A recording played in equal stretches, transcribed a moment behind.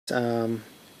um,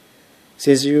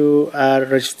 since you are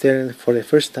registered for the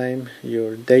first time,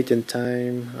 your date and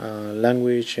time,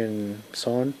 language, and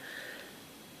so on,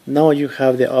 now you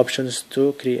have the options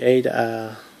to create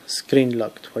a screen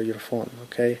lock for your phone.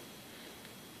 Okay,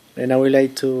 and I would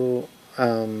like to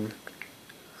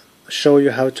show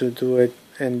you how to do it,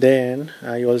 and then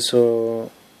I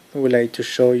also would like to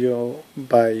show you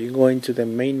by going to the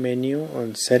main menu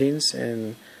on settings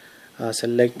and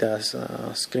select as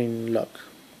screen lock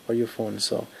for your phone.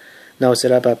 So now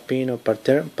set up a pin or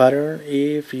pattern.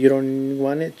 If you don't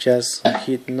want it, just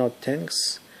hit no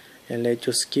thanks and let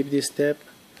you skip this step,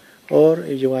 or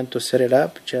if you want to set it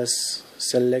up, just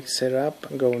select set up,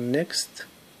 go next,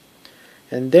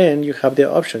 and then you have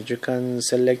the options. You can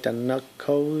select a knock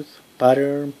code,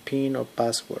 pattern, pin, or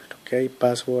password. Okay,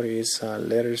 password is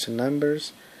letters and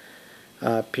numbers,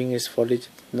 pin is 4-digit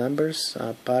numbers,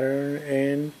 pattern,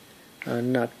 and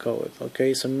knock code.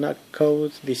 Okay, so knock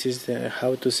code, this is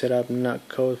how to set up knock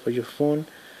code for your phone.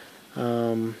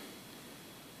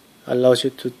 Allows you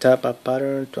to tap a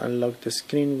pattern to unlock the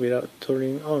screen without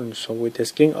turning on. So with the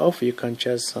screen off, you can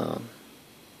just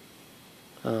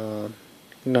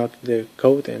knock the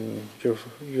code and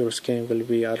your screen will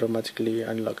be automatically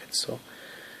unlocked. So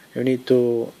you need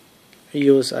to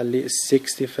use at least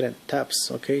 6 different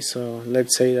taps. Okay, so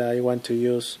let's say that I want to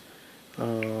use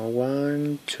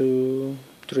 1, 2,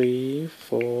 3,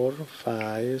 4,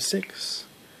 5, 6.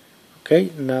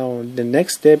 Okay, now the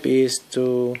next step is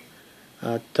to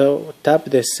tap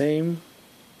the same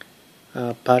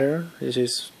pattern. This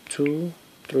is 2,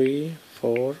 3,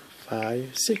 4, 5,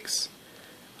 6.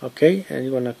 Okay, and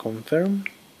you're gonna confirm,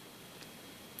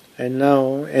 and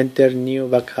now enter new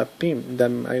backup pin.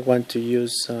 Then I want to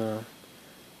use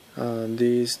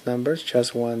these numbers,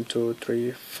 just 1, 2,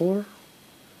 3, 4.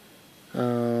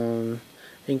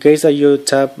 In case that you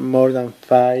tap more than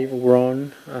 5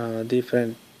 wrong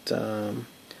different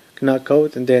knock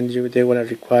code, and then they will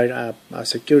require a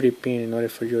security pin in order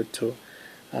for you to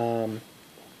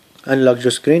unlock your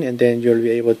screen, and then you'll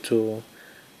be able to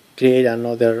create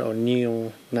another or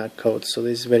new knock code. So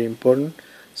this is very important.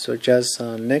 So just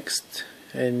next,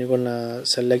 and you're gonna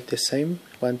select the same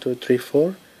 1, 2, 3,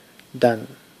 4, done.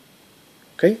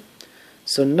 Okay,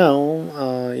 so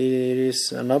now it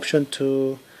is an option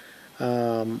to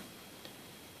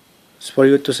for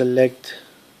you to select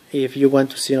if you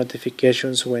want to see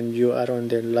notifications when you are on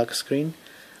the lock screen,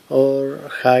 or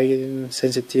hide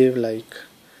sensitive like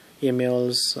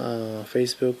emails,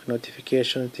 Facebook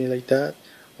notifications, things like that,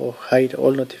 or hide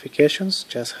all notifications.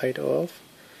 Just hide off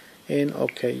and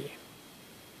OK.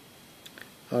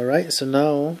 Alright, so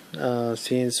now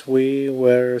since we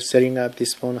were setting up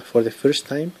this phone for the first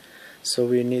time, so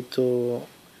we need to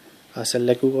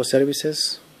select Google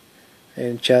services,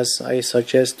 and just I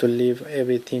suggest to leave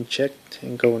everything checked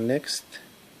and go next.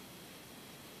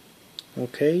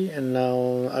 Okay, and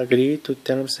now agree to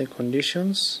terms and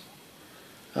conditions.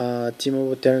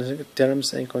 T-Mobile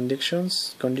terms and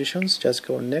conditions. Just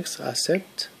go next.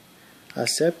 Accept,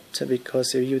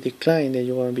 because if you decline, then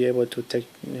you won't be able to take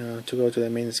to go to the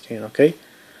main screen. Okay.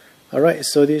 All right.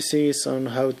 So this is on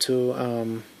how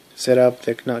to set up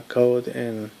the knock code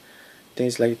and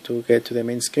things like to get to the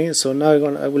main screen. So now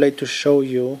I would like to show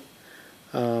you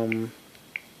if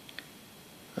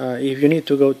you need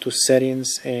to go to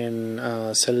settings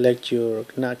and select your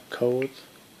knock code.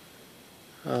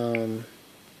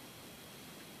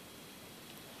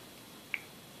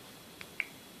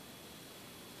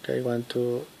 Okay, I want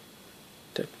to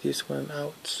take this one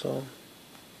out. So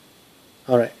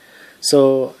alright,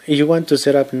 so if you want to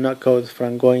set up knock code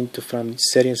from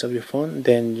settings of your phone,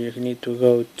 then you need to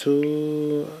go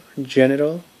to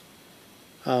general,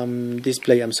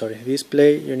 display.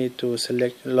 Display. You need to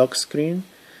select lock screen,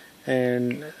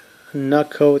 and knock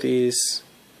code is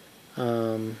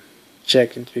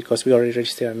checked because we already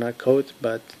registered a knock code,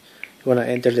 but you want to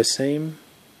enter the same.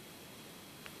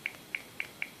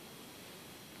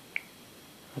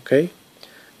 Okay,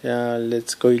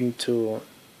 let's go into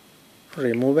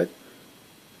remove it.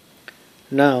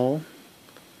 Now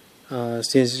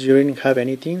since you didn't have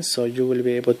anything, so you will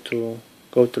be able to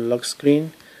go to lock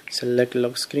screen, select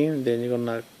lock screen, then you're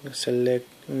gonna select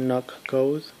knock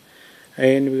code,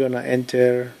 and we're gonna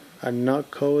enter a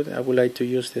knock code. I would like to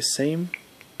use the same.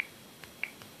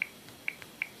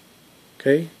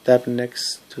 Okay, tap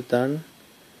next to done.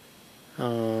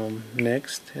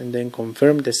 Next, and then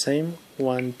confirm the same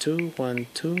 1, 2, 1,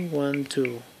 2, 1,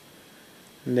 2.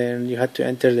 And then you have to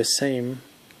enter the same.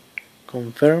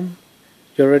 Confirm.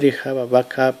 You already have a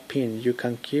backup pin. You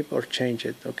can keep or change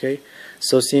it. Okay.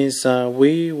 So since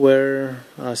we were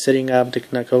setting up the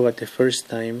knock code at the first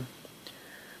time,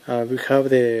 we have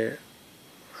the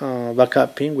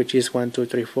backup pin, which is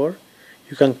 1234.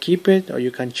 You can keep it or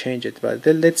you can change it, but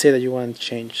let's say that you want to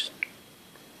change,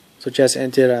 so just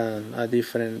enter a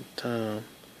different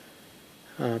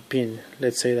pin.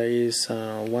 Let's say that is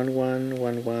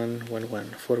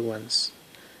 111111, 4 ones.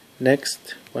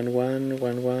 Next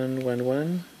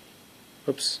 111111,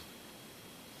 oops,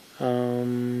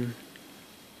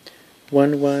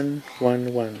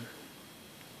 1111,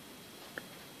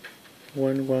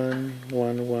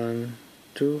 1111,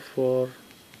 2, 4,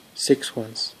 6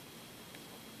 ones.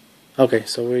 Okay,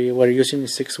 so we were using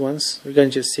 6 ones. We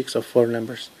can just 6 or 4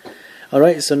 numbers.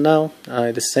 Alright, so now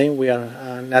the same, we are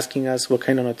asking us what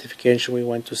kind of notification we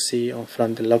want to see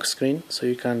from the lock screen. So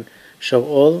you can show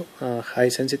all,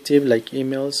 hide sensitive like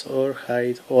emails, or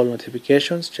hide all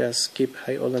notifications. Just keep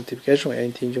hide all notifications,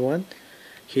 anything you want.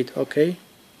 Hit OK.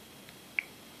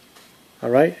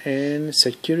 Alright, and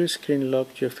secure screen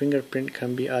lock. Your fingerprint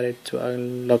can be added to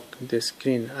unlock the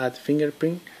screen. Add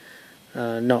fingerprint.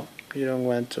 No, you don't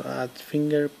want to add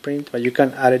fingerprint, but you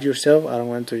can add it yourself. I don't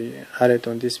want to add it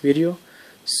on this video.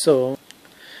 So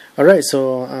alright,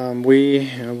 so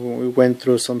we went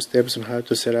through some steps on how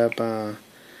to set up a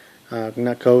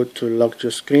code to lock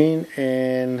your screen,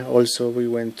 and also we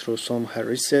went through some hard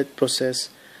reset process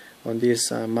on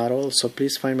this model. So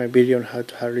please find my video on how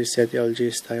to hard reset the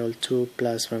LG Stylo 2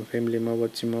 Plus from Family Mobile,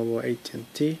 T-Mobile,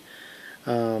 AT&T,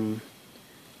 and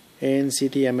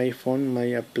CDMA phone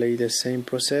might apply the same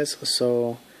process.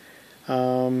 So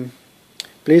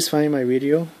please find my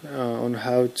video on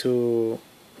how to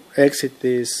exit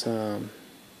this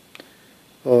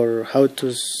or how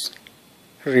to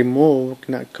remove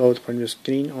code from your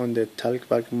screen on the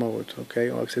talkback mode, okay,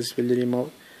 or accessibility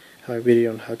mode. I have a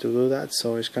video on how to do that,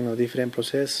 so it's kind of a different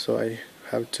process. So I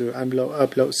have to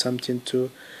upload something so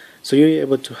you're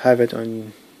able to have it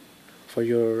on for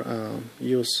your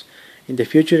use in the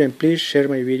future. And please share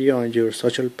my video on your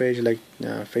social page like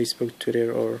Facebook,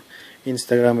 Twitter, or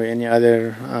Instagram, or any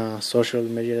other social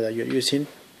media that you're using,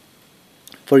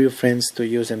 for your friends to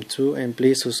use them too. And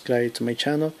please subscribe to my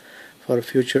channel for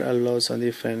future uploads on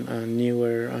different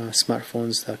newer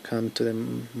smartphones that come to the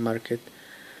market.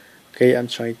 Okay, I'm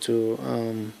trying to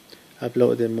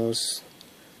upload the most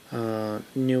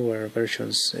newer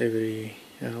versions every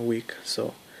week.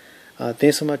 So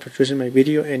thanks so much for choosing my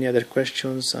video. Any other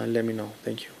questions, let me know.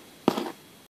 Thank you.